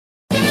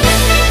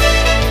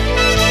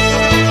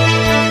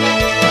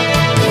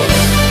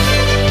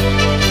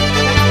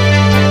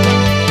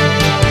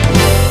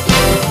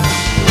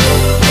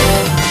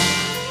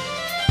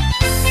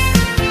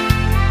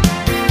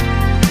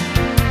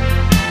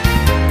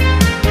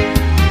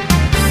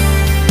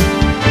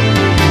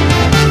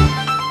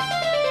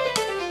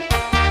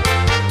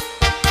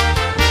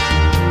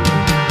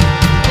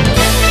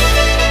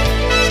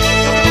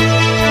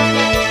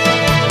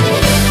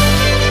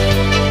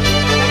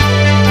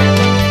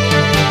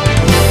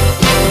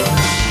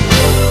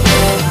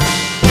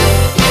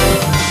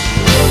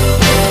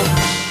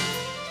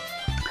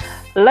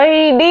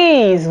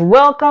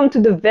welcome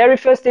to the very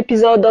first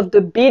episode of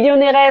the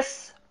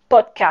Billionairess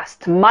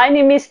podcast. My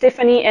name is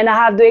Stephanie and I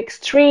have the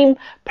extreme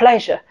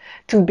pleasure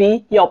to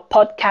be your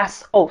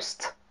podcast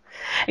host.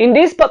 In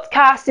this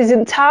podcast is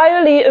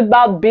entirely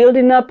about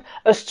building up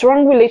a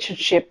strong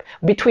relationship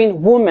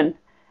between women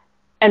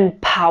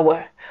and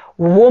power,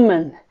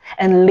 woman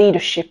and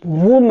leadership,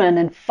 woman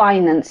and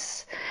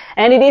finance.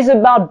 And it is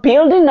about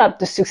building up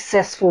the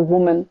successful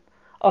woman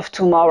of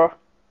tomorrow.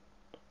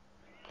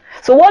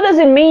 So what does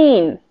it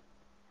mean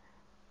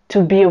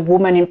to be a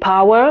woman in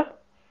power,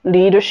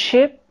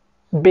 leadership,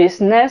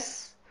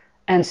 business,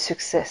 and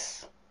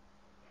success?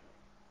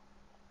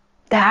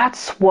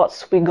 That's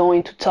what we're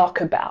going to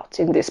talk about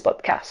in this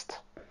podcast.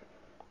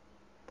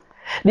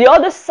 The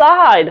other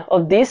side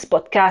of this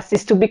podcast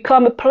is to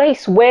become a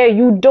place where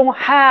you don't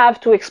have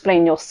to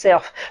explain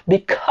yourself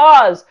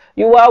because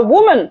you are a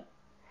woman.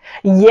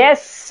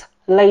 Yes,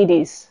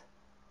 ladies,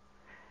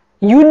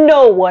 you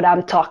know what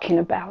I'm talking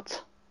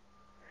about.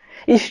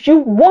 If you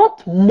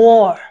want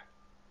more,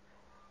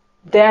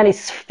 then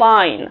it's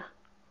fine.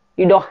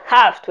 You don't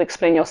have to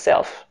explain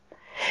yourself.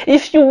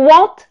 If you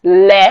want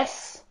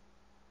less,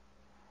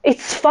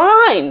 it's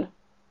fine.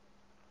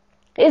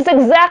 It's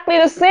exactly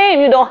the same.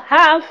 You don't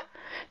have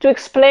to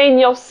explain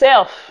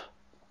yourself.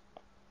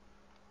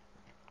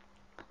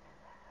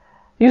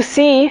 You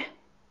see,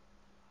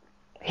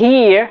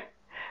 here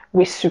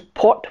we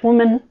support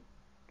women,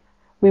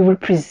 we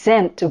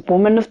represent the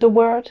woman of the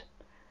world,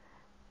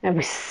 and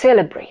we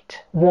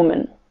celebrate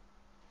women.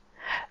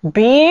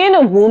 Being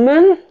a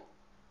woman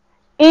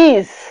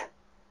is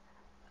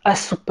a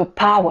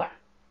superpower.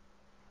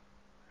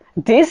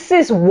 This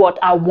is what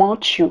I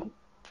want you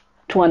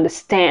to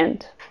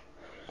understand.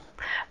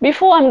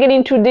 Before I'm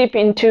getting too deep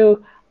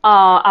into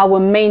our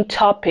main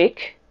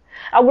topic,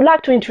 I would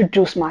like to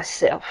introduce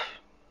myself.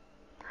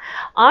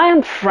 I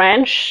am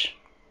French.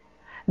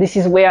 This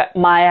is where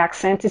my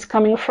accent is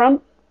coming from.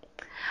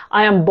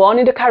 I am born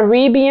in the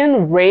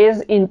Caribbean,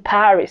 raised in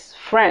Paris,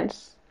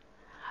 France.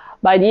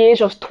 By the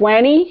age of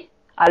 20,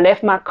 I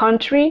left my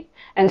country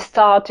and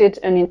started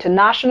an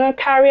international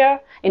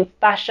career in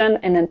fashion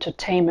and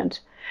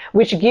entertainment,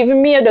 which gave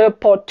me the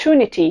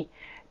opportunity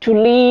to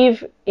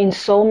live in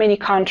so many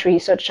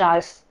countries such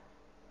as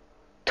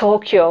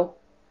Tokyo,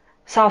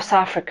 South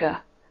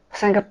Africa,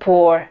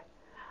 Singapore,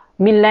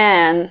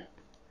 Milan,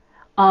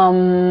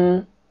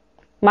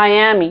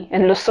 Miami,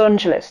 and Los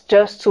Angeles,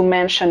 just to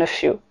mention a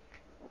few.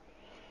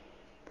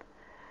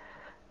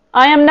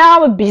 I am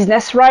now a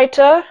business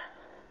writer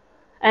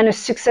and a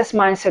success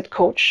mindset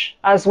coach,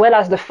 as well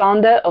as the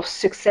founder of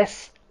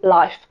Success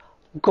Life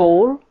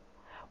Goal,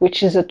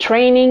 which is a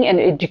training and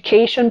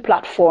education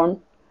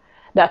platform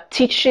that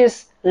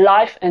teaches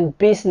life and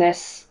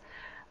business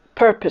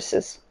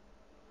purposes.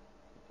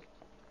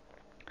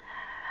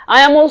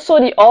 I am also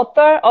the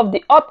author of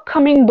the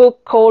upcoming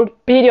book called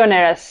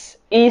Billionairess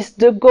is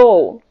the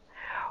Goal,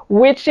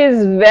 which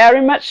is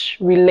very much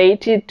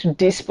related to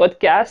this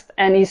podcast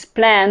and is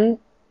planned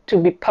to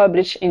be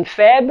published in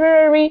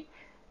February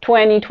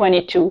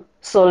 2022.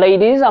 So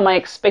ladies, I'm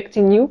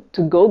expecting you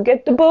to go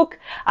get the book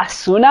as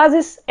soon as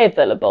it's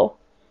available.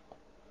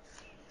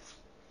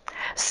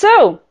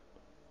 So,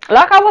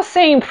 like I was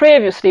saying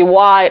previously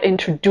while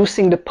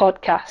introducing the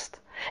podcast,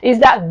 is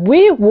that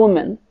we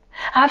women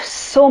have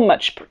so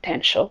much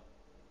potential,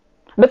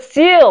 but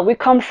still we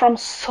come from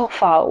so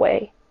far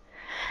away.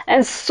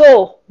 And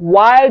so,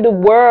 while the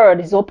world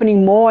is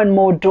opening more and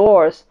more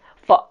doors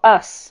for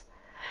us,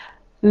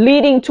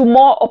 leading to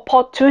more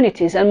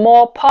opportunities and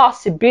more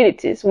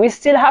possibilities, we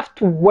still have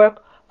to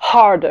work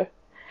harder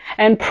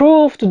and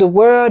prove to the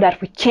world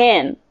that we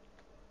can.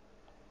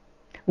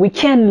 We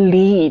can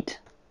lead,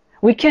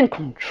 we can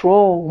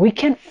control, we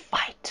can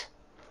fight.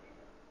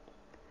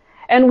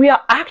 And we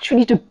are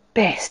actually the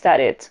best at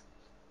it.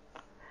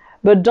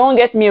 But don't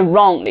get me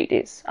wrong,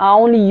 ladies. I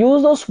only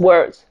use those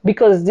words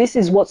because this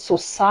is what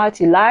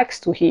society likes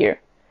to hear,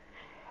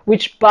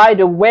 which, by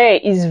the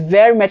way, is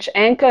very much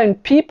anchored in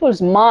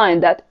people's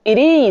mind that it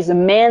is a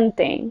man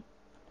thing.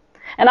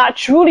 And I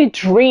truly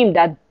dream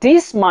that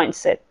this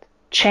mindset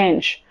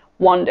change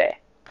one day.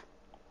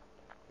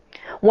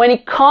 When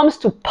it comes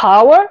to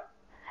power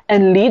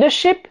and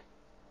leadership,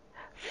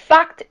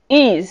 fact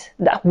is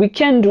that we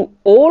can do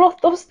all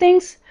of those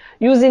things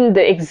using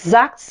the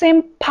exact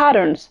same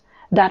patterns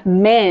that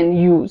men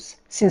use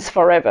since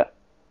forever.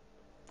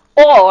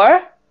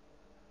 Or,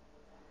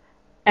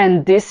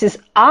 and this is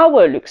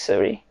our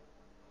luxury,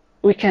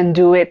 we can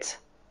do it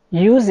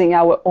using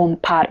our own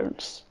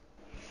patterns.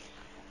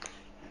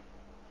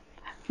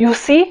 You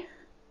see,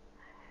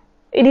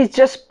 it is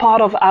just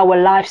part of our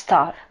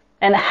lifestyle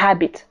and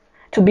habit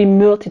to be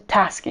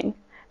multitasking,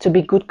 to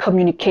be good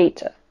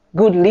communicator,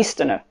 good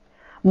listener,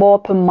 more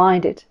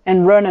open-minded,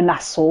 and run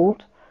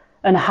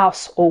a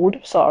household,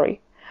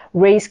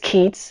 raise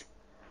kids.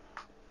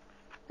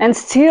 And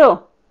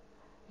still,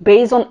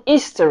 based on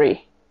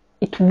history,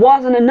 it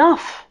wasn't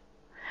enough.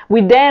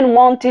 We then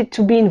wanted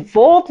to be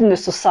involved in the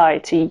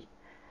society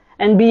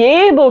and be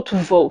able to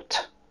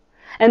vote.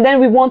 And then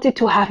we wanted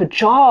to have a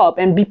job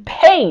and be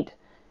paid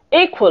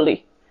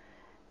equally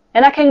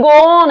And I can go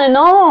on and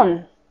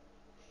on.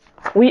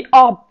 We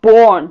are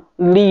born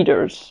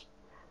leaders,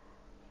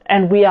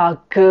 and we are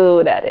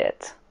good at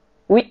it.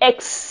 We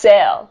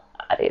excel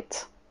at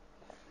it.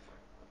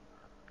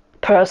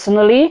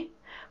 Personally,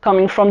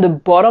 coming from the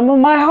bottom of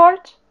my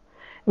heart,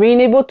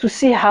 being able to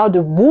see how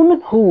the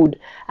womanhood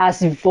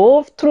has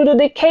evolved through the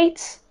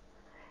decades,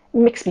 it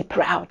makes me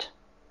proud.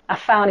 I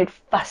found it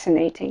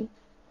fascinating.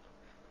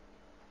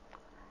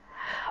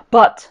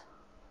 But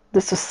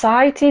the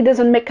society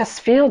doesn't make us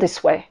feel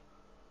this way,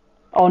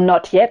 or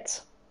not yet.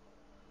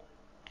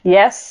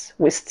 Yes,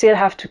 we still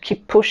have to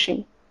keep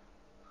pushing.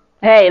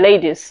 Hey,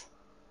 ladies,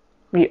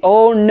 we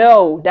all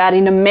know that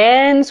in a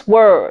man's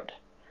world,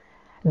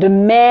 the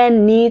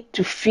man needs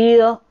to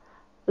feel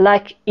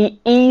like he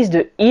is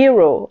the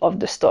hero of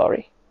the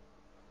story.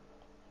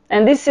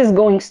 And this is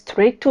going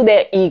straight to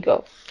their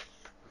ego.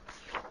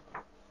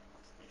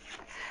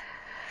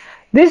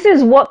 This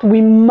is what we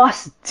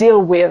must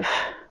deal with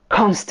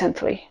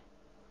constantly.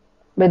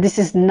 But this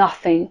is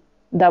nothing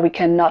that we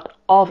cannot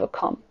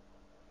overcome,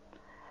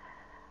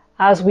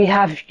 as we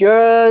have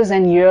years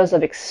and years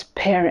of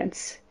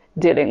experience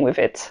dealing with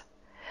it.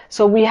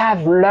 So we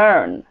have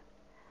learned,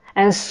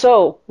 and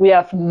so we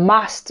have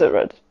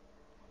mastered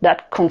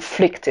that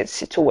conflicted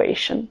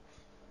situation.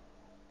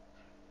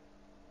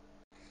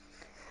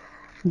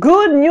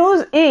 Good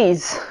news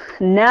is,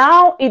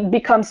 now it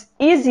becomes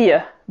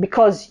easier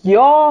because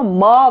your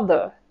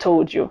mother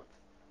told you.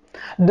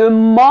 The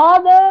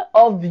mother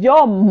of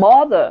your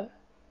mother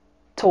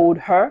told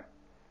her.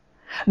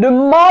 The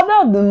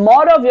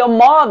mother of your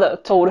mother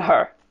told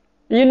her,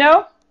 you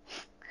know?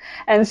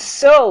 And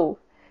so,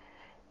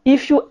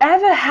 if you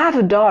ever have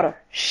a daughter,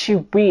 she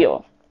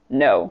will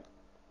know.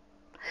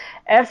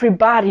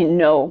 Everybody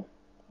know.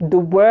 The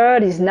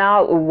world is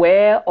now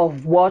aware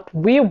of what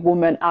we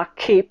women are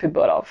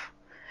capable of.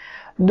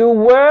 The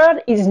world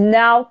is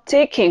now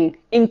taking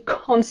in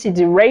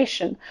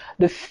consideration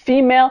the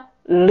female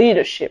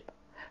leadership.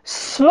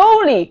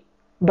 Slowly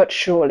but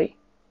surely.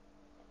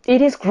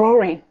 It is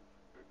growing.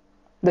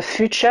 The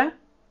future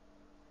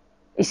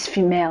is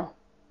female.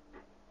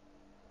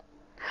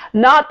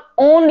 Not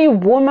only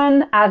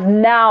women have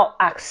now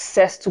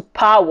access to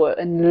power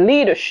and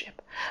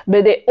leadership,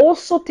 but they're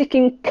also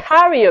taking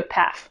career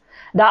paths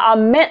that are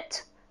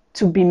meant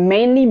to be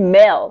mainly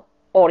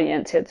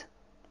male-oriented.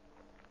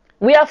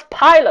 We have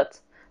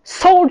pilots,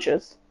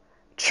 soldiers,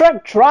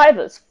 truck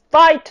drivers,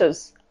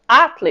 fighters,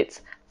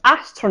 athletes,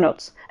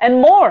 astronauts,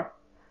 and more.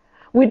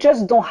 We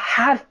just don't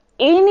have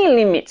any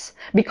limits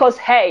because,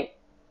 hey,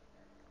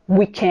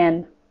 we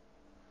can.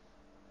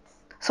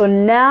 So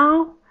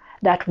now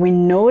that we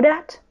know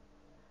that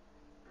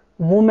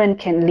women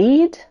can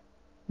lead,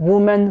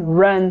 women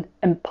run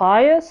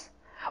empires,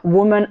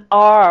 women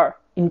are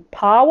in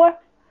power,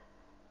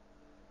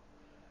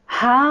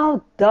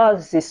 how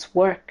does this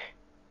work?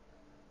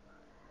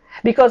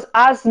 Because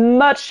as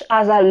much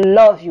as I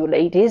love you,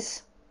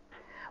 ladies,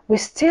 we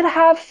still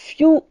have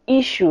few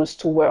issues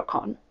to work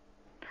on.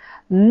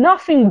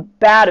 Nothing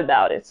bad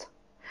about it.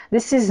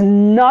 This is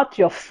not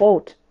your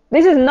fault.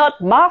 This is not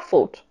my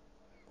fault.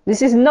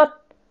 This is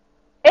not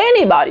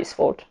anybody's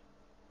fault.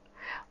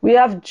 We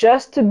have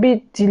just to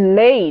be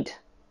delayed,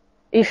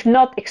 if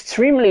not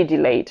extremely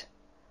delayed,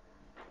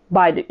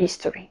 by the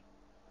history.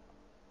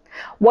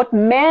 What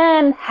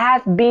men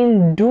have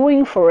been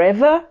doing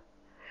forever,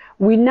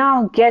 we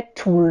now get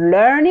to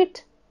learn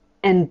it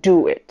and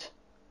do it.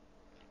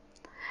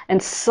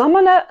 And some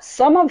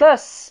of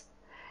us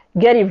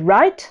get it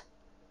right,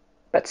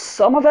 but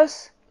some of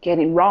us get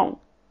it wrong.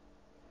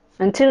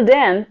 Until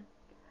then,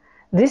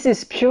 this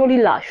is purely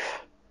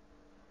life.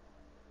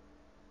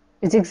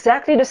 It's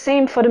exactly the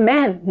same for the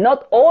men.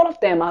 Not all of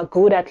them are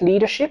good at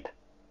leadership.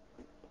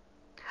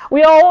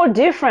 We are all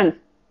different.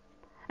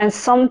 And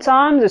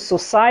sometimes the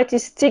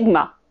society's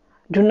stigma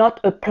do not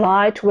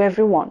apply to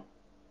everyone.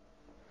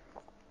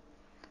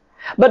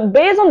 But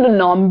based on the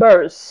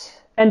numbers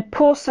and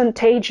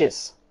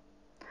percentages,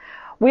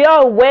 we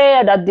are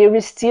aware that there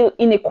is still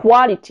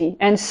inequality,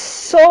 and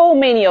so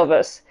many of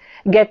us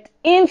get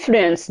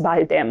influenced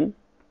by them.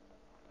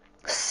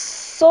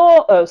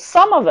 So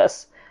some of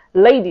us,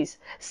 ladies,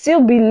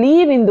 still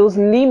believe in those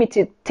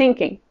limited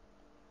thinking.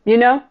 You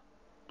know,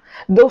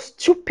 those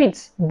stupid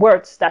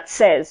words that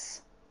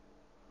says,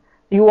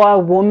 you are a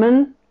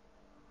woman,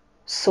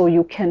 so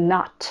you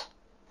cannot.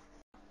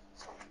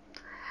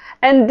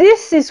 And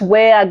this is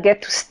where I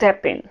get to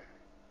step in.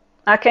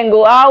 I can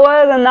go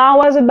hours and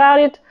hours about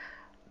it,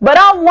 but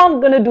I'm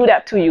not gonna do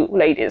that to you,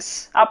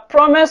 ladies. I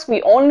promise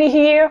we only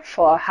here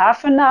for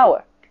half an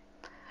hour.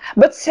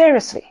 But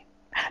seriously,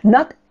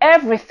 not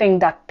everything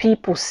that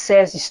people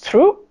says is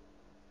true.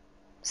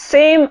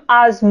 Same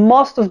as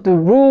most of the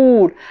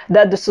rule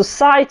that the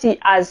society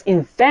has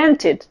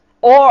invented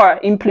or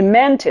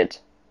implemented.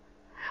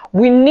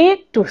 We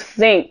need to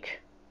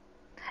think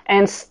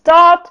and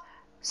start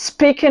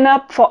speaking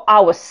up for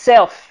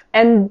ourselves.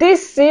 And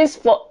this is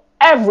for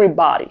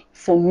everybody,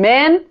 for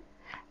men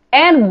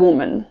and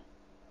women.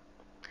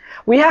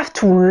 We have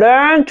to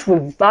learn to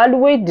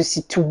evaluate the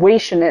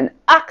situation and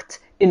act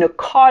in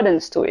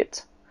accordance to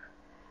it.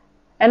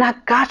 And I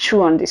got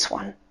you on this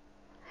one.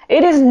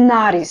 It is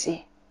not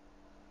easy.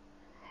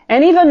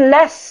 And even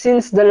less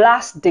since the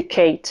last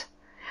decade.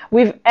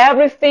 With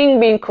everything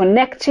being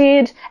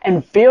connected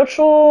and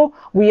virtual,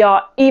 we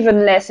are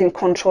even less in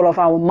control of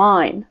our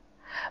mind.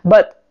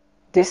 But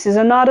this is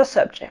another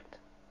subject.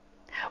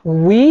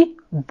 We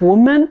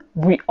women,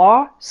 we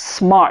are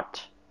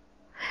smart.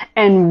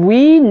 And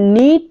we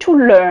need to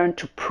learn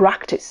to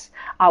practice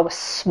our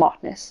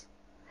smartness.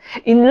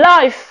 In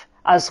life,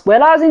 as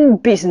well as in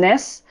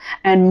business,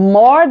 and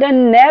more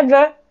than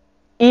ever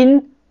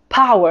in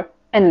power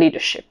and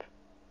leadership.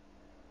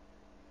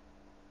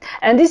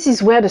 And this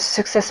is where the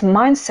success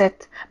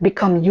mindset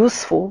becomes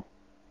useful,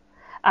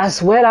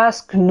 as well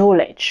as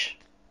knowledge.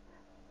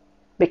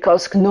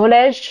 Because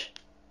knowledge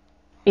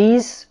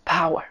is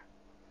power.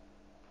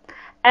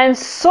 And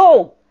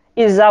so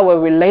is our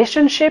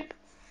relationship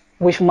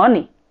with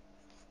money.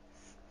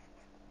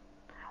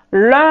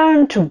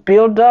 Learn to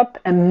build up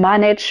and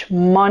manage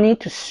money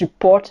to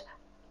support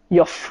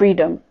your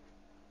freedom.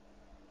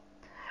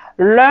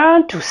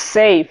 Learn to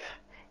save,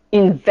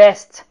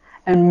 invest,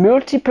 and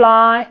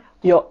multiply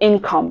your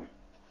income.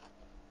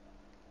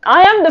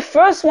 I am the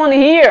first one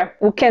here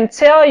who can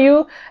tell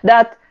you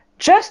that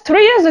just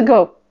 3 years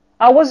ago,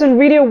 I wasn't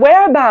really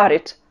aware about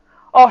it.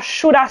 Or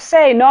should I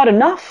say, not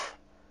enough.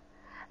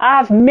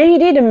 I've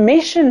made it a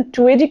mission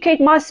to educate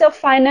myself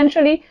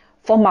financially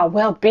for my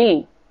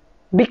well-being.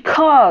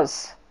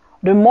 Because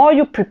the more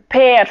you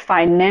prepare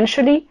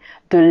financially,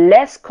 the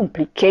less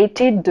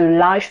complicated the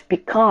life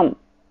becomes.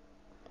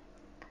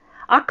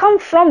 I come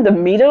from the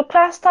middle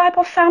class type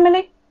of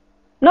family.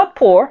 Not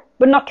poor,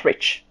 but not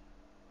rich.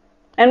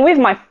 And with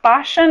my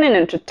fashion and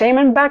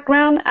entertainment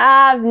background,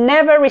 I've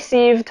never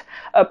received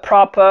a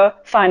proper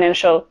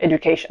financial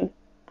education.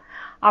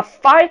 I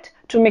fight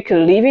to make a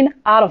living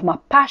out of my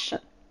passion,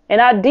 and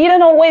I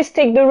didn't always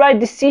take the right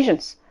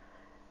decisions.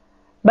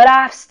 But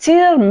I've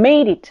still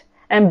made it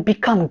and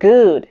become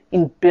good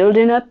in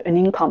building up an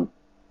income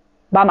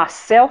by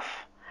myself,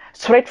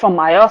 straight from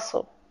my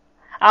hustle.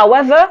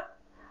 However,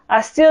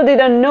 I still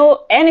didn't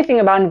know anything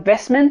about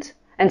investment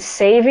and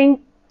saving,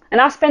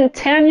 and I spent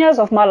 10 years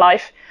of my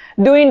life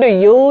doing the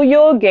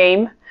yo-yo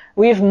game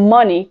with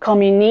money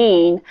coming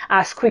in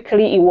as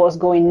quickly it was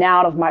going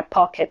out of my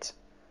pocket.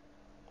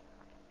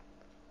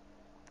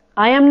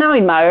 I am now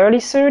in my early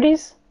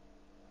 30s,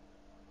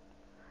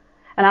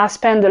 and I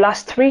spent the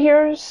last 3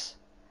 years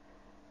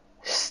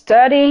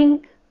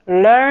studying,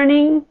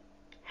 learning,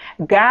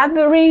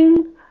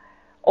 gathering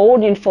all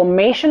the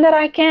information that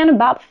I can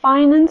about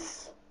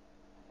finance.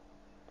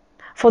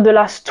 For the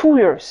last 2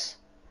 years,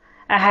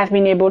 I have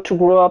been able to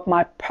grow up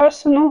my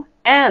personal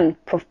and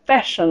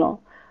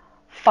professional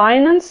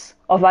finance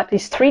of at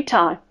least 3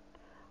 times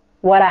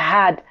what I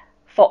had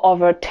for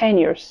over 10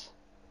 years.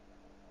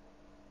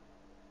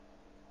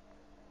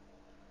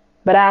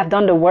 But I have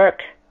done the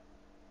work,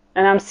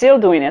 and I'm still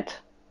doing it.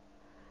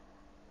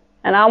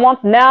 And I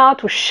want now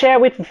to share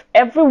with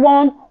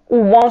everyone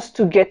who wants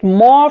to get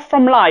more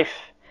from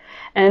life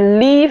and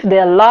live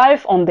their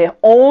life on their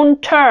own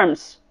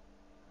terms.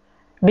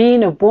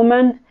 Being a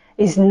woman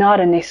is not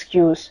an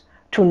excuse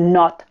to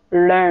not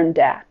learn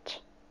that.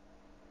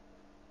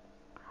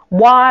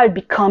 While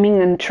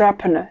becoming an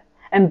entrepreneur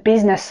and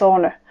business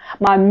owner,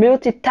 my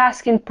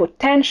multitasking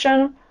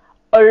potential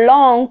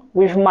along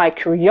with my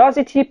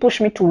curiosity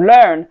pushed me to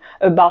learn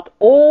about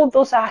all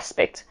those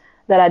aspects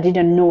that I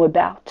didn't know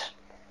about.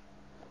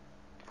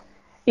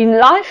 In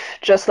life,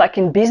 just like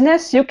in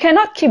business, you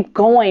cannot keep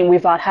going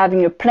without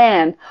having a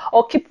plan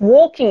or keep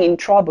walking in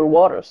troubled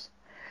waters.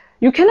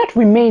 You cannot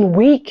remain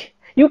weak.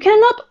 You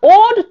cannot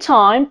all the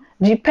time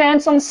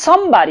depend on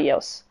somebody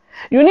else.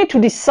 You need to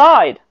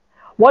decide,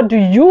 what do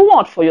you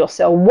want for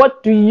yourself?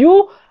 What do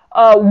you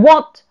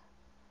want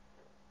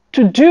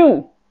to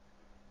do?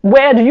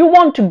 Where do you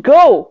want to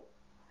go?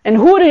 And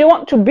who do you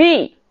want to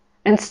be?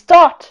 And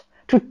start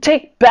to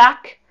take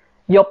back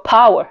your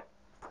power.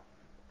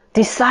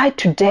 Decide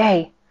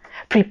today.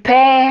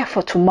 Prepare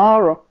for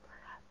tomorrow.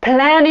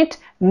 Plan it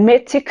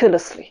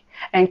meticulously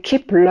and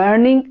keep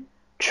learning.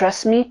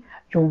 Trust me,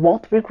 you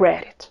won't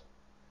regret it.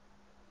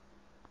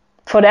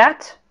 For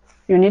that,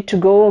 you need to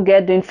go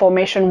get the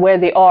information where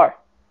they are.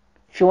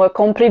 If you're a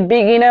complete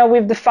beginner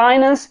with the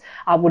finance,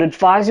 I would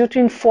advise you to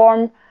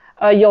inform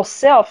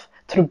yourself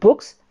through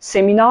books,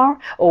 seminar,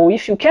 or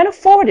if you can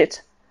afford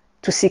it,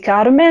 to seek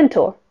out a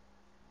mentor.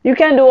 You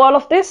can do all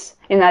of this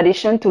in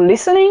addition to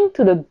listening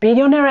to the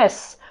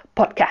Billionairess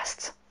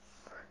podcast.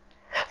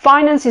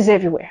 Finance is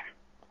everywhere,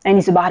 and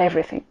it's about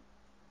everything.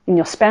 In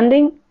your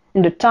spending,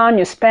 in the time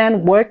you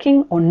spend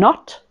working or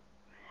not,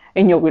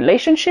 in your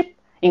relationship,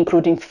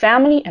 including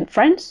family and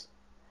friends,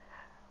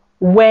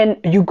 when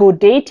you go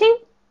dating,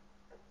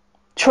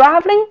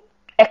 traveling,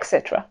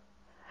 etc.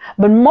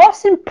 But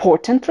most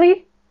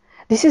importantly,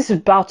 this is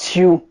about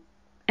you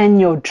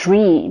and your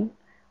dream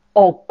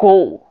or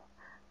goal.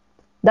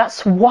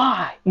 That's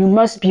why you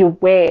must be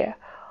aware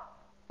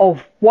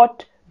of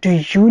what do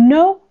you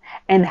know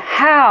and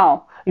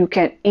how you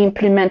can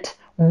implement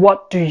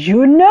what do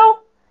you know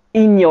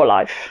in your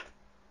life.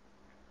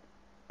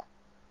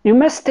 You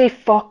must stay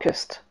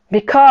focused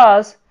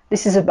because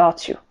this is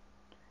about you.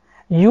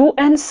 You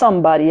and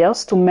somebody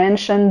else, to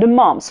mention the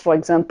moms, for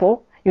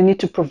example, you need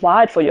to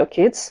provide for your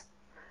kids,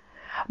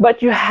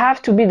 but you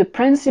have to be the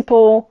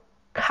principal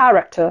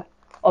character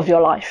of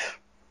your life.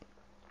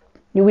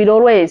 You will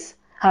always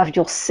have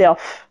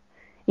yourself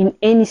in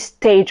any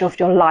stage of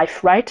your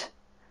life, right?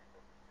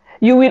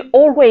 You will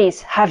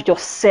always have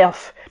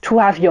yourself to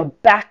have your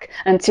back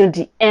until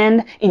the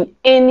end in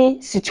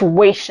any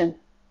situation.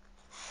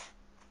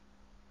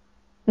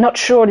 Not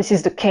sure this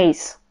is the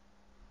case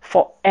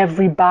for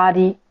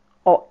everybody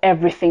or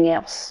everything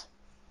else.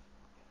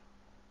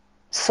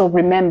 So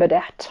remember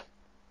that.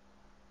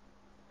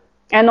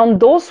 And on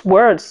those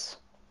words,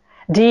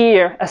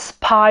 dear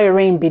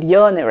aspiring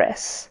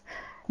billionairess,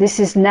 this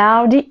is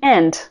now the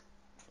end.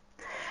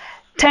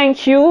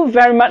 Thank you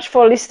very much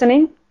for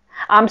listening.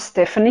 I'm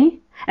Stephanie,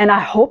 and I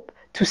hope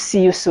to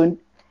see you soon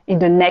in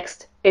the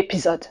next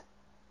episode.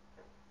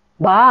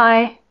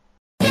 Bye!